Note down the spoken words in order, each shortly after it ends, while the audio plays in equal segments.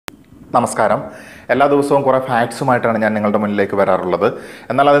നമസ്കാരം. എല്ലാ ദിവസവും കുറേ ഫാക്ട്സുമായിട്ടാണ് ഞാൻ നിങ്ങളുടെ മുന്നിലേക്ക് വരാറുള്ളത്.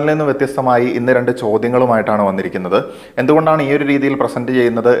 എന്നാൽ അതിൽ നിന്ന് വ്യത്യസ്തമായി ഇന്ന് 2 ചോദ്യങ്ങളുമായിട്ടാണ് വന്നിരിക്കുന്നത്. എന്തുകൊണ്ടാണ് ഈ ഒരു രീതിയിൽ പ്രസൻറ്റ്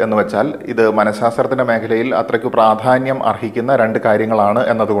ചെയ്യുന്നത് എന്ന് വെച്ചാൽ ഇത് മനഃശാസ്ത്രത്തിൻ്റെ മേഖലയിൽ അത്രയ്ക്ക് പ്രാധാന്യം അർഹിക്കുന്ന 2 കാര്യങ്ങളാണ്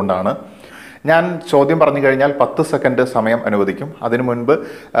എന്നതുകൊണ്ടാണ്. ഞാൻ ചോദ്യം പറഞ്ഞു കഴിഞ്ഞാൽ 10 സെക്കൻഡ് സമയം അനുവദിക്കും. അതിനു മുൻപ്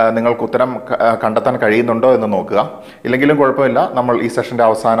നിങ്ങൾക്ക് ഉത്തരം കണ്ടെത്താൻ കഴിയുന്നുണ്ടോ എന്ന് നോക്കുക. ഇല്ലെങ്കിലും കുഴപ്പമില്ല, നമ്മൾ ഈ സെഷൻ്റെ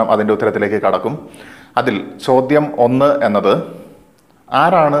അവസാനം അതിൻ്റെ ഉത്തരത്തിലേക്ക് കടക്കും. അതിൽ ചോദ്യം 1 എന്നത്,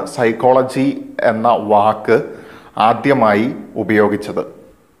 ആരാണ് സൈക്കോളജി എന്ന വാക്ക് ആദ്യമായി ഉപയോഗിച്ചത്?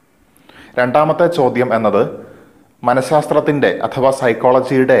 രണ്ടാമത്തെ ചോദ്യം എന്നത്, മനഃശാസ്ത്രത്തിൻ്റെ അഥവാ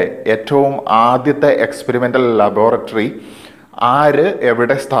സൈക്കോളജിയുടെ ഏറ്റവും ആദ്യത്തെ എക്സ്പെരിമെൻ്റൽ ലബോറട്ടറി ആര്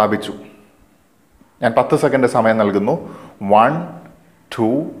എവിടെ സ്ഥാപിച്ചു? ഞാൻ 10 സെക്കൻഡ് സമയം നൽകുന്നു. 1, 2,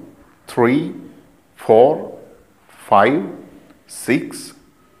 3, 4, 5, 6,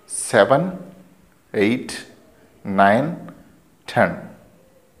 7, 8, 9, 10.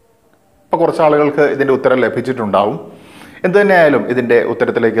 ഇപ്പോൾ കുറച്ച് ആളുകൾക്ക് ഇതിൻ്റെ ഉത്തരം ലഭിച്ചിട്ടുണ്ടാവും. എന്തു തന്നെയായാലും ഇതിൻ്റെ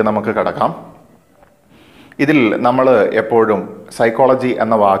ഉത്തരത്തിലേക്ക് നമുക്ക് കടക്കാം. ഇതിൽ നമ്മൾ എപ്പോഴും സൈക്കോളജി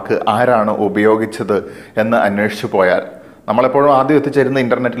എന്ന വാക്ക് ആരാണ് ഉപയോഗിച്ചത് എന്ന് അന്വേഷിച്ചു പോയാൽ നമ്മളെപ്പോഴും ആദ്യം എത്തിച്ചേരുന്ന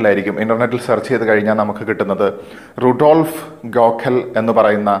ഇൻ്റർനെറ്റിലായിരിക്കും. ഇൻ്റർനെറ്റിൽ സെർച്ച് ചെയ്ത് കഴിഞ്ഞാൽ നമുക്ക് കിട്ടുന്നത് റുഡോൾഫ് ഗോഖൽ എന്ന്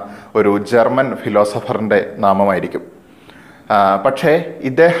പറയുന്ന ഒരു ജർമ്മൻ ഫിലോസഫറിൻ്റെ നാമമായിരിക്കും. പക്ഷേ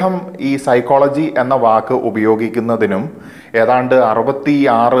ഇദ്ദേഹം ഈ സൈക്കോളജി എന്ന വാക്ക് ഉപയോഗിക്കുന്നതിനും ഏതാണ്ട്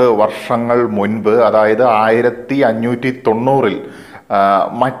 66 വർഷങ്ങൾ മുൻപ്, അതായത് 1590-ൽ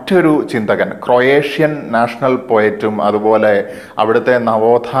മറ്റൊരു ചിന്തകൻ, ക്രൊയേഷ്യൻ നാഷണൽ പോയറ്റും അതുപോലെ അവിടുത്തെ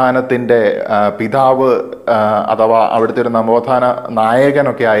നവോത്ഥാനത്തിൻ്റെ പിതാവ് അഥവാ അവിടുത്തെ ഒരു നവോത്ഥാന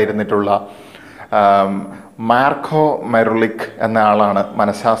നായകനൊക്കെ ആയിരുന്നിട്ടുള്ള മാർക്കോ മരുലിക് എന്ന ആളാണ്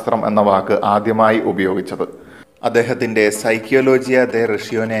മനഃശാസ്ത്രം എന്ന വാക്ക് ആദ്യമായി ഉപയോഗിച്ചത്. അദ്ദേഹത്തിൻ്റെ സൈക്കോളജിയ ദെ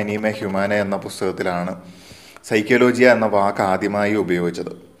റഷ്യോനെ അനീമെ ഹ്യൂമാനെ എന്ന പുസ്തകത്തിലാണ് സൈക്കോളജിയ എന്ന വാക്ക് ആദ്യമായി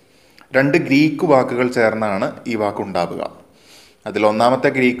ഉപയോഗിച്ചത്. 2 ഗ്രീക്ക് വാക്കുകൾ ചേർന്നാണ് ഈ വാക്കുണ്ടാവുക. അതിൽ ഒന്നാമത്തെ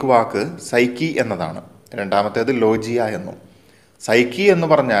ഗ്രീക്ക് വാക്ക് സൈക്കി എന്നതാണ്, രണ്ടാമത്തേത് ലോജിയ എന്നും. സൈക്കി എന്ന്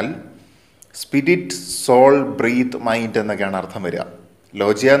പറഞ്ഞാൽ സ്പിരിറ്റ്, സോൾ, ബ്രീത്ത്, മൈൻഡ് എന്നൊക്കെയാണ് അർത്ഥം വരിക.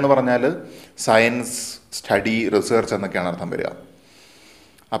 ലോജിയ എന്ന് പറഞ്ഞാൽ സയൻസ്, സ്റ്റഡി, റിസർച്ച് എന്നൊക്കെയാണ് അർത്ഥം വരിക.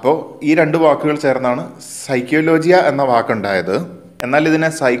 അപ്പോൾ ഈ 2 വാക്കുകൾ ചേർന്നാണ് സൈക്കോളജിയ എന്ന വാക്കുണ്ടായത്. എന്നാൽ ഇതിനെ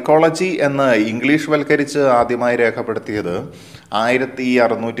സൈക്കോളജി എന്ന് ഇംഗ്ലീഷ് വൽക്കരിച്ച് ആദ്യമായി രേഖപ്പെടുത്തിയത്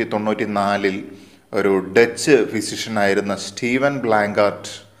 1694-ൽ ഒരു ഡച്ച് ഫിസിഷ്യനായിരുന്ന സ്റ്റീവൻ ബ്ലാങ്കാർട്ട്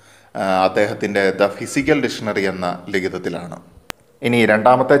അദ്ദേഹത്തിൻ്റെ ദ ഫിസിക്കൽ ഡിക്ഷണറി എന്ന ലിഖിതത്തിലാണ്. ഇനി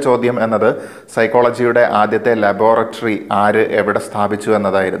രണ്ടാമത്തെ ചോദ്യം എന്നത്, സൈക്കോളജിയുടെ ആദ്യത്തെ ലബോറട്ടറി ആര് എവിടെ സ്ഥാപിച്ചു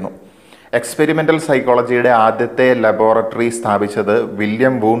എന്നതായിരുന്നു. എക്സ്പെരിമെൻ്റൽ സൈക്കോളജിയുടെ ആദ്യത്തെ ലബോറട്ടറി സ്ഥാപിച്ചത്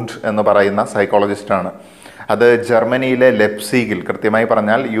വില്യം വൂണ്ട് എന്ന് പറയുന്ന സൈക്കോളജിസ്റ്റാണ്. അത് ജർമ്മനിയിലെ ലെപ്സിഗിൽ, കൃത്യമായി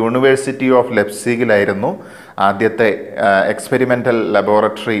പറഞ്ഞാൽ യൂണിവേഴ്സിറ്റി ഓഫ് ലെപ്സിഗിലായിരുന്നു ആദ്യത്തെ experimental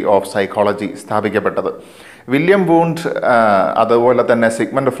laboratory of psychology സ്ഥാപിക്കപ്പെട്ടത്. William Wundt അതുപോലെ തന്നെ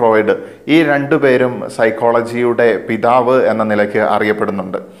സിഗ്മണ്ട് ഫ്രോയിഡ്, ഈ 2 പേരും സൈക്കോളജിയുടെ പിതാവ് എന്ന നിലയ്ക്ക്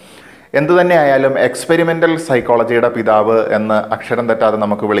അറിയപ്പെടുന്നുണ്ട്. എന്തു തന്നെയായാലും എക്സ്പെരിമെൻ്റൽ സൈക്കോളജിയുടെ പിതാവ് എന്ന് അക്ഷരം തെറ്റാതെ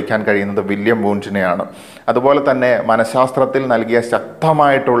നമുക്ക് വിളിക്കാൻ കഴിയുന്നത് വില്യം വൂണ്ടിനെയാണ്. അതുപോലെ തന്നെ മനഃശാസ്ത്രത്തിൽ നൽകിയ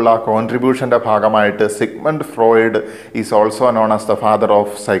ശക്തമായിട്ടുള്ള കോൺട്രിബ്യൂഷൻ്റെ ഭാഗമായിട്ട് Sigmund Freud is also known as the father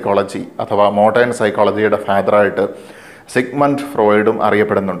of psychology അഥവാ മോഡേൺ സൈക്കോളജിയുടെ ഫാദറായിട്ട് സിഗ്മണ്ട് ഫ്രോയിഡും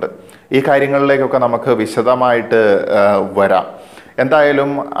അറിയപ്പെടുന്നുണ്ട്. ഈ കാര്യങ്ങളിലേക്കൊക്കെ നമുക്ക് വിശദമായിട്ട് വരാം.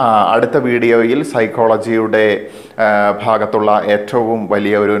 എന്തായാലും അടുത്ത വീഡിയോയിൽ സൈക്കോളജിയുടെ ഭാഗത്തുള്ള ഏറ്റവും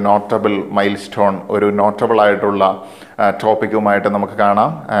വലിയ ഒരു നോട്ടബിൾ മൈൽ സ്റ്റോൺ, ഒരു നോട്ടബിൾ ആയിട്ടുള്ള ടോപ്പിക്കുമായിട്ട് നമുക്ക്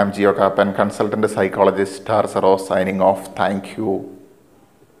കാണാം. I am Jio Kappan, consultant psychologist, signing off. Thank you.